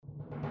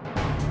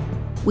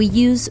We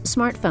use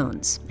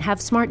smartphones, have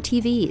smart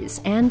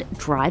TVs, and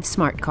drive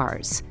smart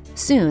cars.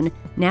 Soon,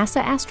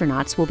 NASA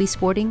astronauts will be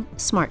sporting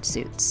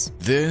SmartSuits.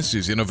 This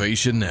is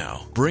Innovation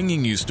Now,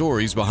 bringing you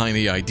stories behind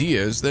the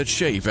ideas that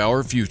shape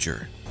our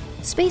future.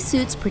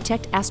 Spacesuits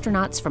protect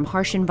astronauts from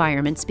harsh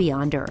environments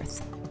beyond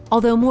Earth.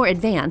 Although more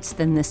advanced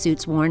than the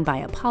suits worn by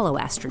Apollo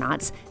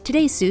astronauts,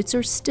 today's suits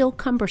are still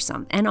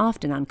cumbersome and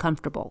often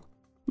uncomfortable.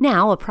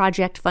 Now, a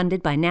project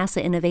funded by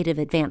NASA Innovative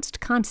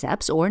Advanced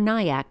Concepts, or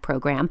NIAC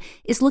program,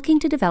 is looking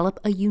to develop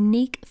a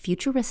unique,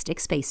 futuristic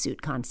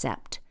spacesuit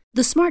concept.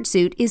 The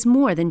SmartSuit is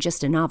more than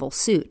just a novel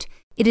suit.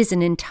 It is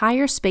an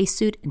entire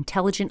spacesuit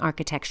intelligent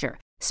architecture,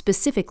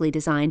 specifically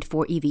designed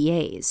for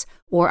EVAs,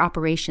 or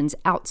operations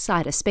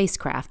outside a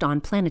spacecraft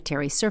on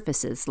planetary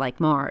surfaces like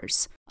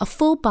Mars. A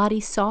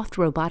full-body soft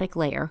robotic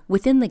layer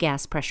within the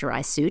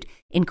gas-pressurized suit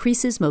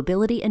increases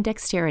mobility and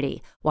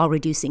dexterity while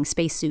reducing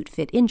spacesuit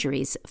fit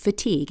injuries,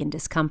 fatigue, and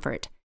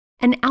discomfort.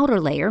 An outer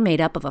layer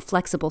made up of a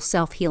flexible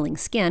self-healing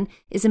skin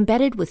is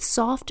embedded with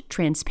soft,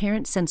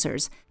 transparent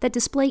sensors that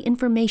display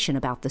information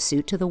about the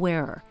suit to the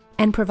wearer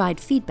and provide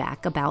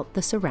feedback about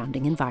the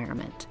surrounding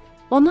environment.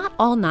 While not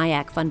all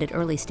NIAC-funded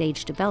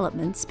early-stage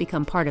developments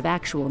become part of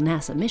actual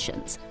NASA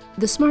missions,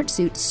 the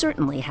SmartSuit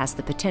certainly has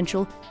the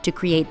potential to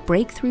create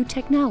breakthrough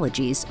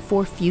technologies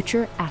for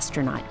future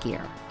astronaut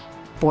gear.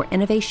 For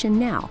Innovation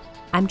Now,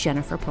 I'm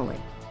Jennifer Pulley.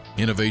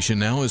 Innovation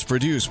Now is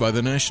produced by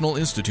the National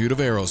Institute of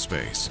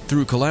Aerospace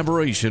through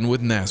collaboration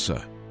with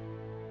NASA.